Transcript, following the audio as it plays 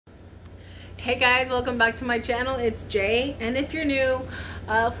Hey guys, welcome back to my channel. It's Jay, and if you're new,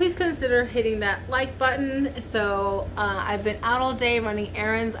 please consider hitting that like button. So I've been out all day running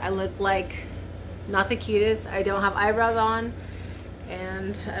errands. I look like not the cutest. I don't have eyebrows on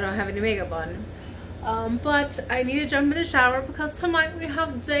and I don't have any makeup on, but I need to jump in the shower because tonight we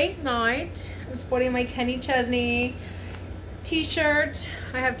have date night. I'm sporting my Kenny Chesney t-shirt.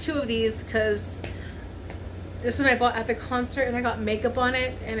 I have two of these because this one I bought at the concert and I got makeup on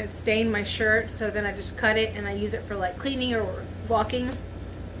it and it stained my shirt, so then I just cut it and I use it for like cleaning or walking.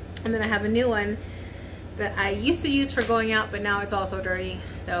 And then I have a new one that I used to use for going out, but now it's also dirty.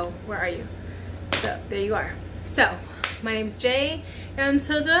 So where are you? So there you are. So my name's Jay, and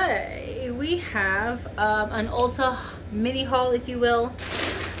today we have an Ulta mini haul, if you will.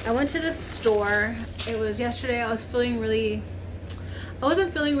 I went to the store. It was yesterday. I wasn't feeling really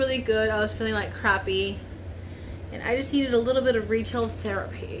good. I was feeling like crappy. And I just needed a little bit of retail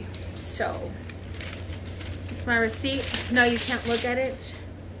therapy. So, it's my receipt. No, you can't look at it.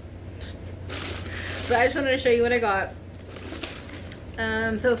 But I just wanted to show you what I got.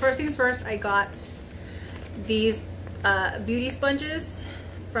 So first things first, I got these beauty sponges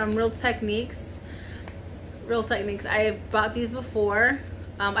from Real Techniques. I bought these before.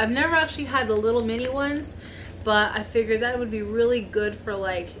 I've never actually had the little mini ones, but I figured that would be really good for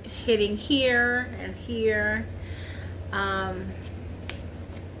like hitting here and here.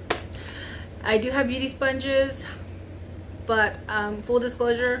 I do have beauty sponges, but full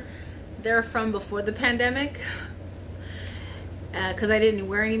disclosure, they're from before the pandemic, because I didn't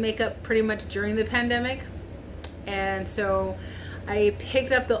wear any makeup pretty much during the pandemic, and so I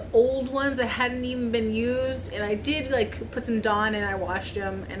picked up the old ones that hadn't even been used, and I did like put some Dawn and I washed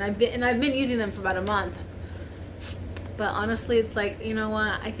them, and I've been using them for about a month. But honestly, it's like, you know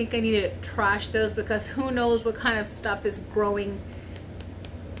what, I think I need to trash those because who knows what kind of stuff is growing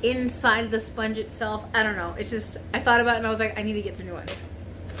inside the sponge itself. I don't know. It's just, I thought about it and I was like, I need to get some new ones.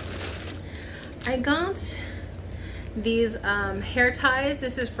 I got these hair ties.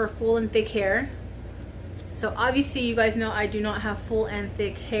 This is for full and thick hair. So obviously you guys know I do not have full and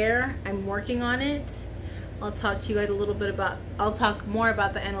thick hair. I'm working on it. I'll talk to you guys a little bit about, I'll talk more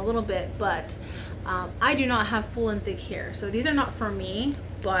about that in a little bit, but I do not have full and thick hair. So these are not for me,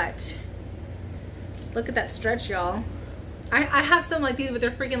 but look at that stretch, y'all. I have some like these, but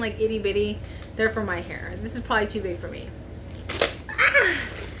they're freaking like itty bitty. They're for my hair. This is probably too big for me.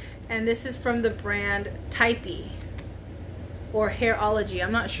 And this is from the brand Type E or Hairology.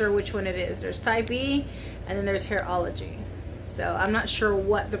 I'm not sure which one it is. There's Type E and then there's Hairology. So I'm not sure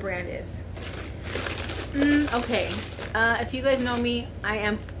what the brand is. Okay, if you guys know me, I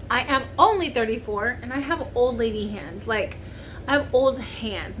am only 34 and I have old lady hands. Like, I have old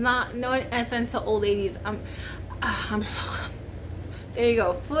hands. No offense to old ladies. There you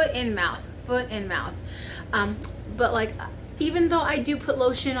go. Foot in mouth. But like, even though I do put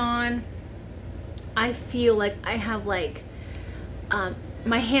lotion on, I feel like I have like,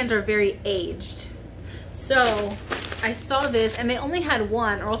 my hands are very aged. So I saw this and they only had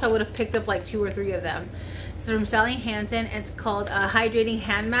one, or else I would have picked up like 2 or 3 of them. It's from Sally Hansen. It's called a hydrating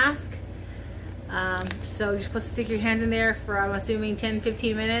hand mask. So you're supposed to stick your hands in there for, I'm assuming,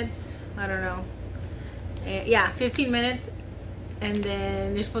 10-15 minutes. I don't know. And yeah, 15 minutes. And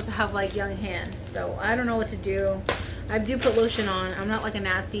then you're supposed to have like young hands. So I don't know what to do. I do put lotion on. I'm not like a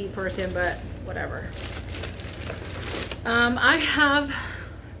nasty person, but whatever.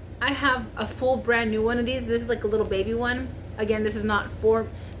 I have a full brand new one of these. This is like a little baby one. Again, this is not for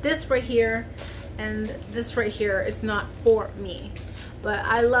this right here, and this right here is not for me. But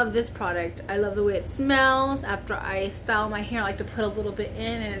I love this product. I love the way it smells. After I style my hair, I like to put a little bit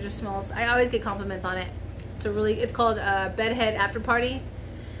in and it just smells. I always get compliments on it. It's called Bedhead After Party.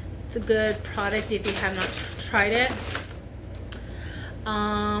 It's a good product if you have not tried it.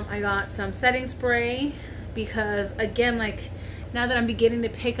 I got some setting spray because, again, like, now that I'm beginning to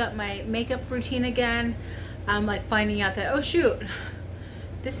pick up my makeup routine again, I'm like finding out that, oh shoot,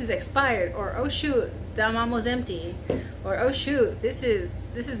 this is expired, or oh shoot, that almost empty, or oh shoot, this is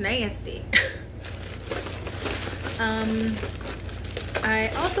nasty. I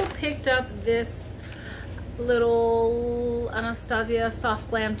also picked up this little Anastasia Soft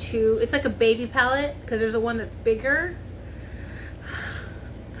Glam 2. It's like a baby palette because there's a one that's bigger,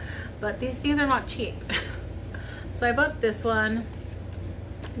 but these things are not cheap. So I bought this one.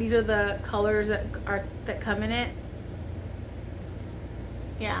 These are the colors that come in it.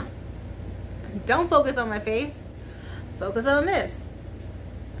 Yeah. Don't focus on my face. Focus on this.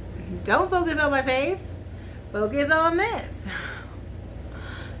 Don't focus on my face. Focus on this.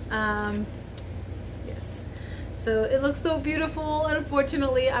 Yes. So it looks so beautiful.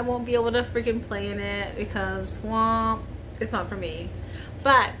 Unfortunately, I won't be able to freaking play in it because, well, it's not for me.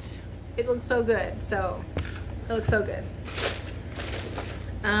 But it looks so good. So it looks so good.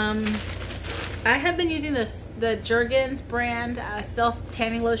 I have been using the Jergens brand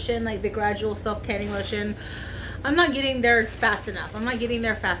self-tanning lotion, like the gradual self-tanning lotion. I'm not getting there fast enough.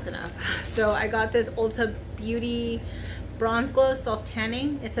 So I got this Ulta Beauty Bronze Glow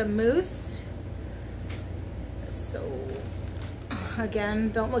self-tanning. It's a mousse. So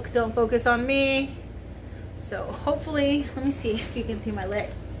again, don't focus on me. So hopefully, let me see if you can see my leg.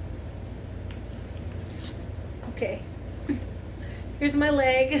 Okay, here's my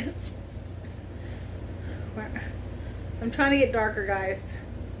leg. I'm trying to get darker, guys.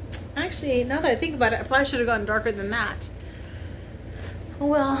 Actually, now that I think about it, I probably should have gone darker than that. Oh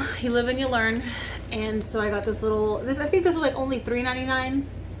well, you live and you learn. And so I got this little, I think this was like only $3.99. And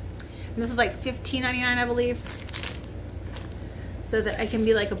this was like $15.99, I believe. So that I can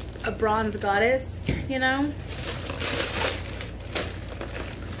be like a bronze goddess, you know?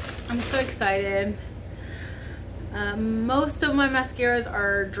 I'm so excited. Most of my mascaras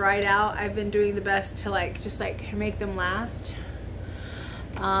are dried out. I've been doing the best to just make them last.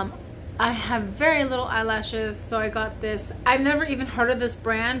 I have very little eyelashes, so I got this. I've never even heard of this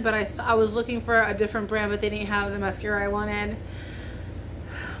brand, but I was looking for a different brand, but they didn't have the mascara I wanted.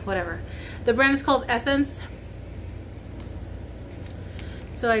 Whatever. The brand is called Essence.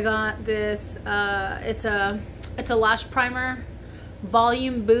 So I got this. It's a lash primer,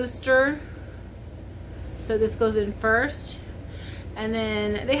 volume booster. So this goes in first, and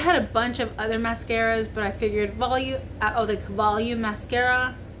then they had a bunch of other mascaras, but I figured volume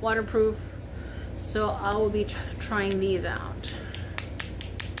mascara, waterproof. So I will be trying these out.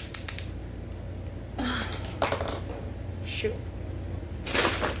 Shoot.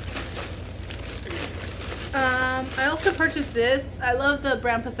 I also purchased this. I love the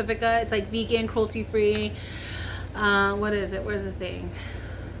brand Pacifica. It's like vegan, cruelty free. What is it? Where's the thing?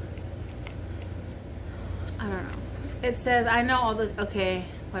 I don't know. It says, I know all the, okay,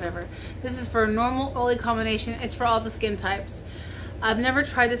 whatever. This is for normal oily combination. It's for all the skin types. I've never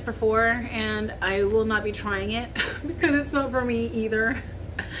tried this before, and I will not be trying it because it's not for me either.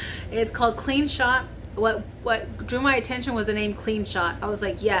 It's called Clean Shot. What drew my attention was the name Clean Shot. I was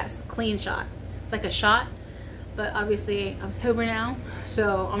like, yes, Clean Shot. It's like a shot, but obviously I'm sober now,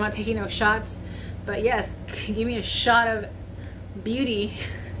 so I'm not taking no shots. But yes, give me a shot of beauty.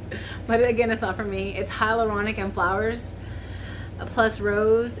 But again, it's not for me. It's hyaluronic and flowers plus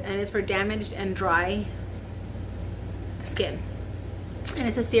rose, and it's for damaged and dry skin, and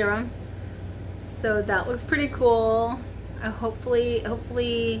it's a serum. So that looks pretty cool. Hopefully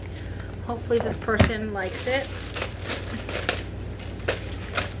this person likes it.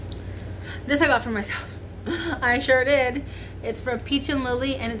 This I got for myself. I sure did. It's from Peach and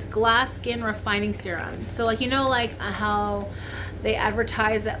Lily, and it's glass skin refining serum. So like, you know, like how they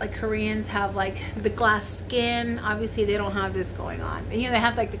advertise that like Koreans have like the glass skin. Obviously they don't have this going on. And you know, they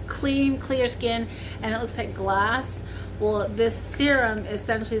have like the clean, clear skin, and it looks like glass. Well, this serum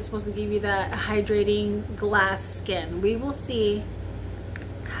essentially is supposed to give you that hydrating glass skin. We will see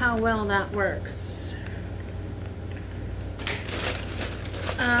how well that works.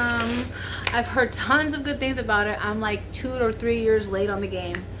 I've heard tons of good things about it. I'm like 2 or 3 years late on the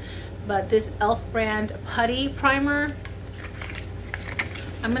game. But this e.l.f. brand putty primer,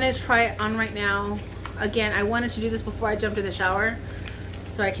 I'm gonna try it on right now. Again, I wanted to do this before I jumped in the shower,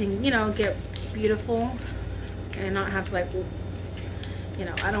 so I can, you know, get beautiful and not have to like, you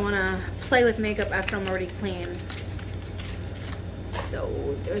know, I don't want to play with makeup after I'm already clean.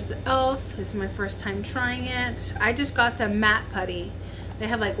 So there's the e.l.f. This is my first time trying it. I just got the matte putty. They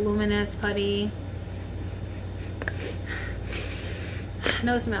have like luminous putty.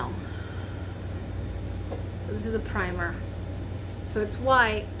 No smell. So this is a primer. So it's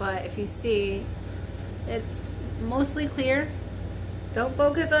white, but if you see, it's mostly clear. Don't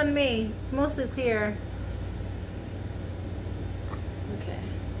focus on me. It's mostly clear. Okay.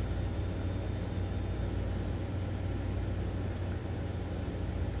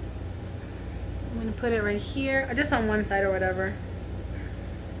 I'm gonna put it right here, or just on one side or whatever.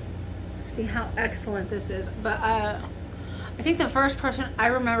 See how excellent this is. But I think the first person I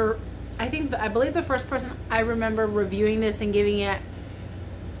remember, I believe the first person I remember reviewing this and giving it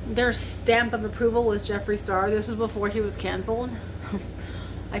their stamp of approval was Jeffree Star. This was before he was canceled.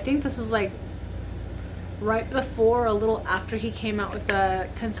 I think this was like right before or a little after he came out with the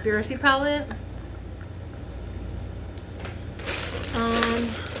conspiracy palette.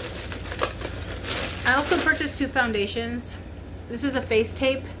 I also purchased 2 foundations. This is a face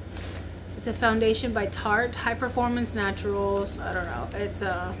tape. It's a foundation by Tarte, High Performance Naturals. I don't know. It's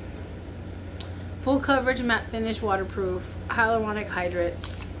a full coverage, matte finish, waterproof, hyaluronic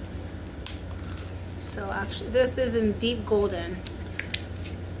hydrates. So actually, this is in deep golden.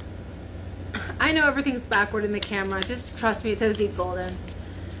 I know everything's backward in the camera. Just trust me, it says deep golden.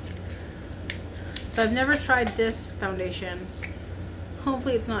 So I've never tried this foundation.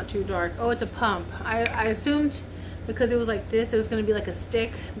 Hopefully it's not too dark. Oh, it's a pump. I assumed because it was like this, it was going to be like a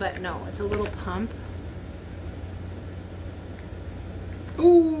stick, but no, it's a little pump.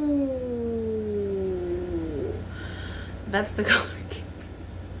 Ooh, that's the color.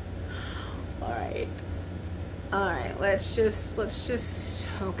 All right, let's just,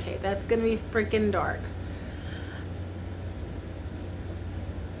 okay, that's gonna be freaking dark.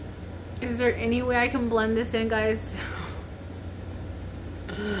 Is there any way I can blend this in, guys?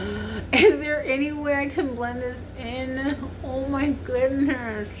 Is there any way I can blend this in? Oh my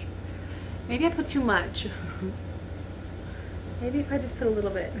goodness. Maybe I put too much. Maybe if I just put a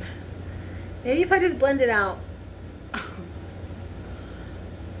little bit. Maybe if I just blend it out.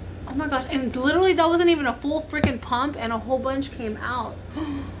 Oh my gosh, and literally that wasn't even a full freaking pump and a whole bunch came out.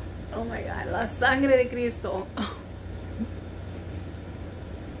 Oh my God, la sangre de Cristo.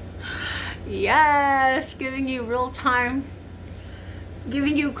 Yes, giving you real time,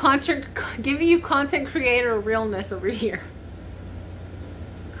 giving you content creator realness over here.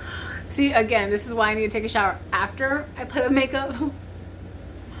 See, again, this is why I need to take a shower after I play with makeup.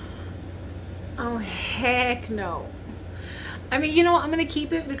 Oh heck no. I mean, you know what? I'm going to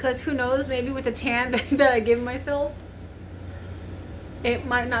keep it because who knows, maybe with the tan that I give myself, it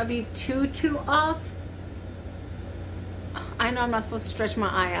might not be too off. I know I'm not supposed to stretch my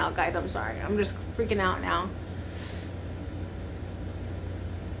eye out, guys. I'm sorry. I'm just freaking out now.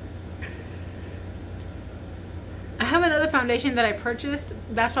 I have another foundation that I purchased.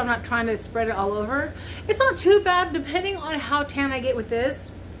 That's why I'm not trying to spread it all over. It's not too bad depending on how tan I get with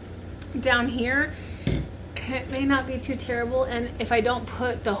this down here. It may not be too terrible, and if I don't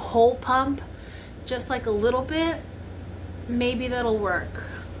put the whole pump, just like a little bit, maybe that'll work.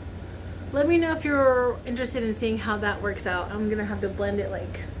 Let me know if you're interested in seeing how that works out. I'm gonna have to blend it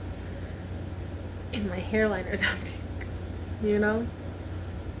like in my hairline or something, you know,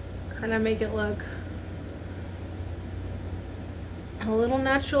 kind of make it look a little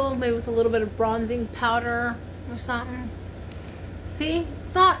natural, maybe with a little bit of bronzing powder or something. See,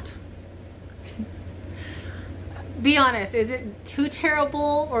 it's not. Be honest, is it too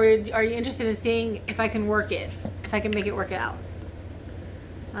terrible, or are you interested in seeing if I can work it, if I can make it work out?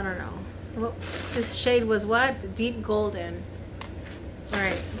 I don't know. Well, this shade was what? Deep golden. All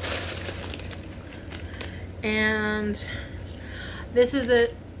right. And this is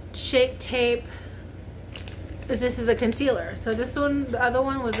the Shape Tape. This is a concealer. So this one, the other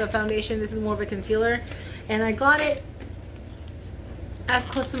one was a foundation. This is more of a concealer. And I got it as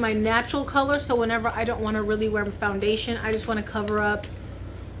close to my natural color, so whenever I don't want to really wear foundation, I just want to cover up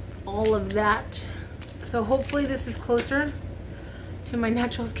all of that. So hopefully this is closer to my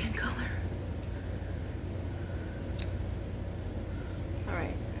natural skin color. All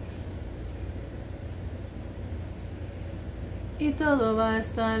right. Y todo va a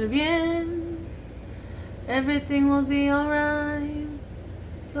estar bien. Everything will be alright.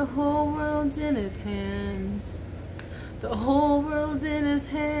 The whole world's in his hands. The whole world's in his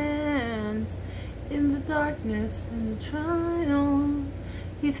hands. In the darkness and the trial,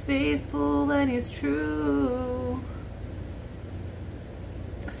 he's faithful and he's true.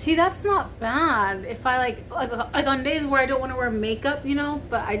 See, that's not bad. If I like on days where I don't want to wear makeup, you know,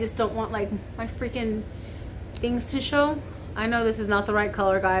 but I just don't want like my freaking things to show. I know this is not the right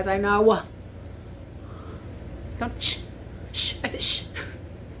color, guys. I know. Don't shh. Shh. I said shh.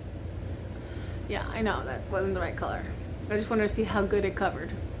 Yeah, I know that wasn't the right color. I just wanted to see how good it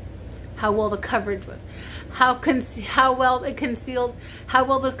covered, how well the coverage was, how well it concealed, how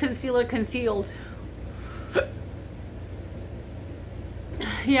well this concealer concealed.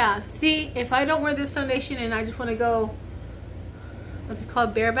 Yeah, see, if I don't wear this foundation and I just want to go, what's it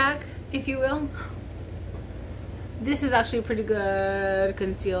called, bareback, if you will, this is actually a pretty good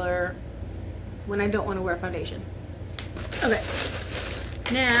concealer when I don't want to wear foundation. Okay,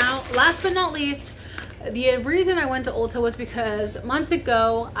 now last but not least, the reason I went to Ulta was because months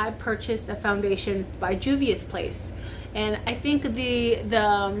ago I purchased a foundation by Juvia's Place, and I think the do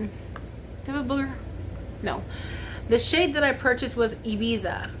I have a booger? No, the shade that I purchased was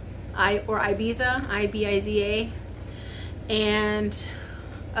Ibiza, Ibiza, I-B-I-Z-A, and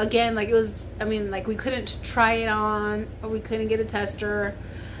again, like it was, I mean, like we couldn't try it on, or we couldn't get a tester,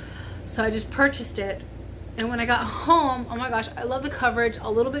 so I just purchased it. And when I got home, oh my gosh, I love the coverage. A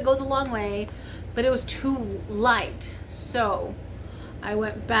little bit goes a long way, but it was too light. So I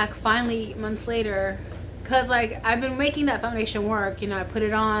went back finally months later, because like I've been making that foundation work. You know, I put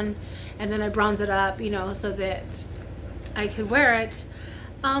it on and then I bronze it up, you know, so that I could wear it.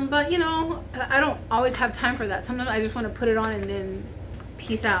 But you know, I don't always have time for that. Sometimes I just want to put it on and then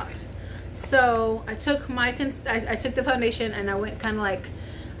peace out. So I took I took the foundation and I went kind of like,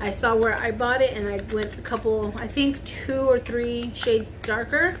 I saw where I bought it and I went a couple, I think 2 or 3 shades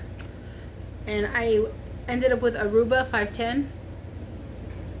darker, and I ended up with Aruba 510.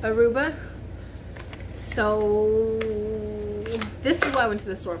 Aruba. So this is what I went to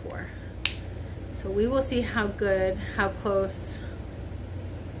the store for. So we will see how good, how close.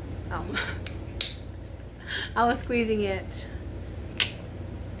 Oh, I was squeezing it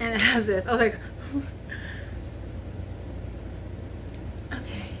and it has this. I was like,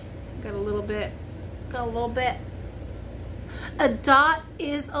 okay, got a little bit. A dot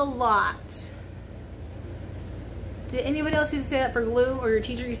is a lot. Did anybody else used to say that for glue, or your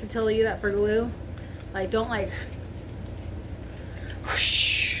teacher used to tell you that for glue? Like, don't like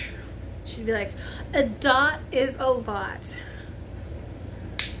whoosh. She'd be like, a dot is a lot.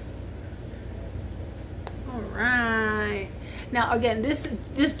 All right. Now again, this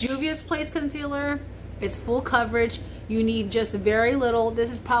Juvia's Place concealer, it's full coverage. You need just very little. This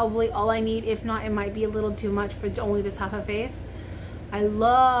is probably all I need. If not, it might be a little too much for only this half a face. I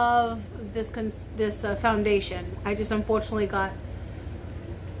love this foundation. I just unfortunately got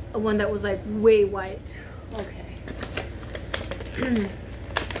one that was like way white. Okay.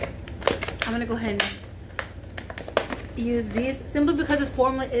 I'm gonna go ahead and use these simply because this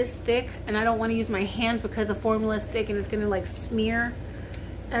formula is thick and I don't want to use my hands because the formula is thick and it's gonna like smear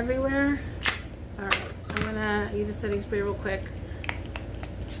everywhere. All right, I'm gonna use a setting spray real quick.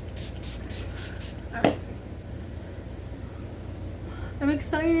 All right. I'm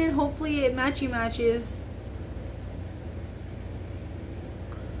excited. Hopefully it matches.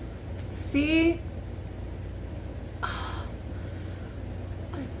 See? Oh,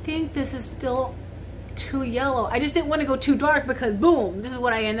 I think this is still too yellow. I just didn't want to go too dark because boom, this is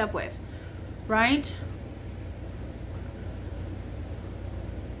what I end up with, right?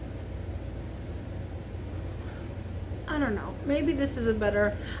 I don't know. Maybe this is a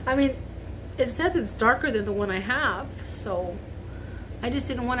better, I mean, it says it's darker than the one I have, so I just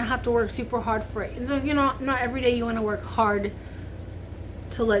didn't want to have to work super hard for it. And you know, not every day you want to work hard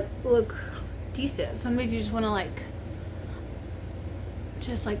to like look decent. Sometimes you just want to like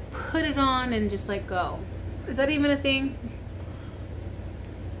just like put it on and just like go. Is that even a thing?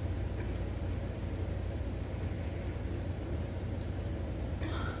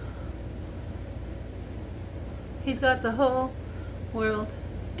 He's got the whole world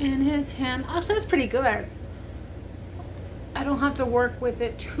in his hand. Actually, that's pretty good. I don't have to work with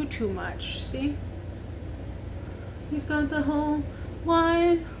it too much. See? He's got the whole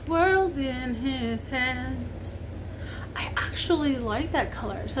wide world in his hands. I actually like that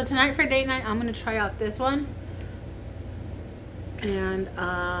color. So tonight for date night, I'm gonna try out this one. And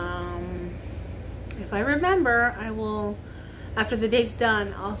if I remember, I will, after the date's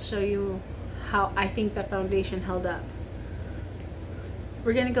done, I'll show you how I think that foundation held up.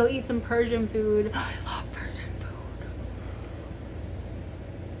 We're gonna go eat some Persian food. I love Persian food.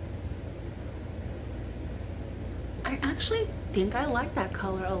 I actually think I like that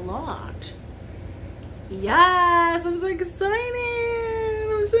color a lot. Yes, I'm so excited.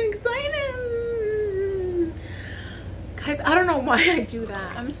 I'm so excited. Guys, I don't know why I do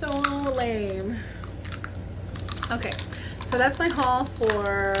that. I'm so lame. Okay, so that's my haul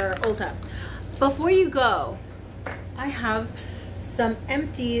for Ulta. Before you go, I have some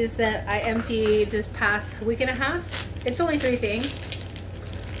empties that I emptied this past week and a half. It's only 3 things.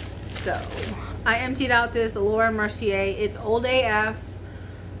 So I emptied out this Laura Mercier. It's old AF.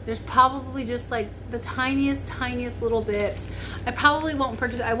 There's probably just like the tiniest little bit. I probably won't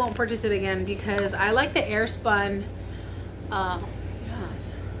purchase it. I won't purchase it again because I like the air spun.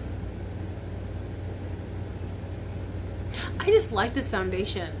 Yes. I just like this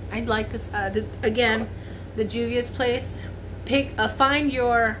foundation. I like this. Again, the Juvia's Place. Find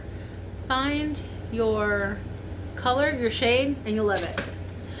your color, your shade, and you'll love it.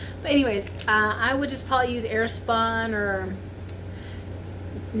 But anyways, I would just probably use air spun or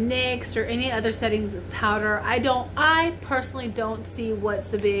NYX or any other settings powder. I personally don't see what's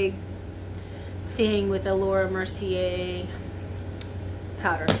the big thing with the Laura Mercier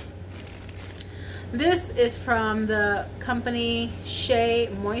powder. This is from the company Shea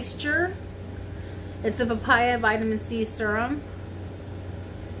Moisture. It's a papaya vitamin C serum.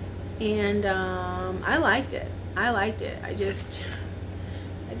 and I liked it. I just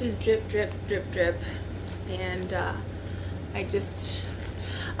drip drip drip drip, and it's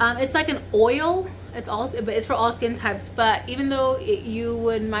like an oil. But it's for all skin types. But even though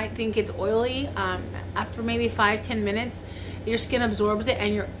you might think it's oily, after maybe 5-10 minutes, your skin absorbs it,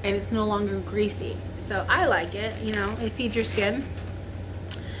 and it's no longer greasy. So I like it. You know, it feeds your skin.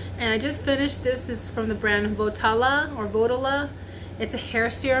 And I just finished this. It's from the brand Votola. It's a hair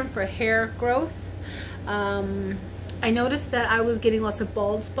serum for hair growth. I noticed that I was getting lots of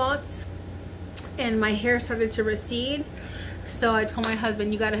bald spots, and my hair started to recede. So I told my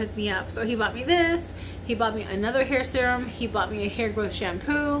husband, you gotta hook me up. So he bought me this. He bought me another hair serum. He bought me a hair growth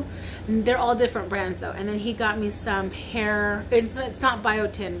shampoo. And they're all different brands though. And then he got me some hair, it's not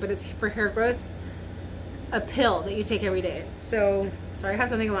biotin, but it's for hair growth, a pill that you take every day. So, sorry, I have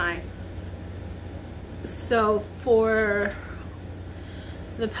something in my eye. So for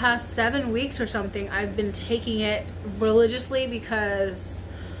the past 7 weeks or something, I've been taking it religiously because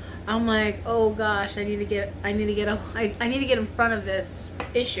I'm like, oh gosh, I need to get in front of this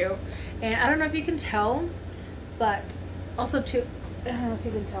issue. And I don't know if you can tell, but also too, I don't know if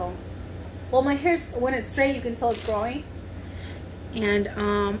you can tell. Well, my hair's, when it's straight, you can tell it's growing.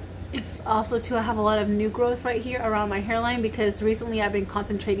 And if also too, I have a lot of new growth right here around my hairline, because recently I've been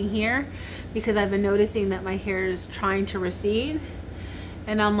concentrating here because I've been noticing that my hair is trying to recede.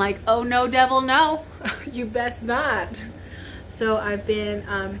 And I'm like, oh no, devil, no, you best not. So I've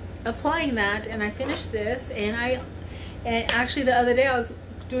been applying that, and I finished this, and actually the other day I was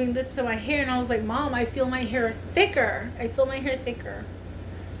doing this to my hair, and I was like, Mom, I feel my hair thicker. I feel my hair thicker.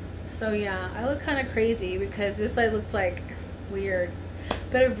 So yeah, I look kind of crazy because this side looks like weird,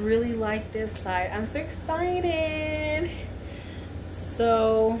 but I really like this side. I'm so excited.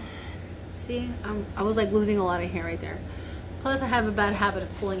 So see, I was like losing a lot of hair right there. Plus I have a bad habit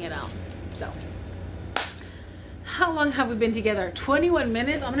of pulling it out. So how long have we been together? 21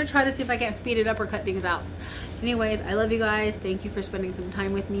 minutes. I'm gonna try to see if I can't speed it up or cut things out. Anyways, I love you guys. Thank you for spending some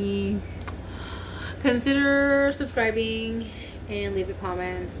time with me. Consider subscribing and leave a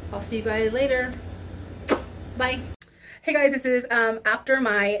comment. I'll see you guys later. Bye. Hey guys, this is after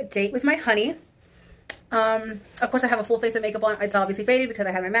my date with my honey. Of course I have a full face of makeup on. It's obviously faded because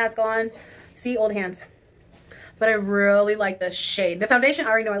I had my mask on. See, old hands. But I really like the shade. The foundation I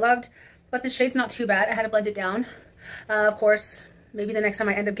already know I loved, but the shade's not too bad. I had to blend it down. Of course, maybe the next time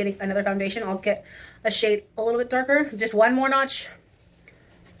I end up getting another foundation, I'll get a shade a little bit darker, just one more notch.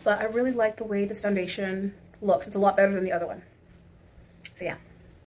 But I really like the way this foundation looks. It's a lot better than the other one. So yeah.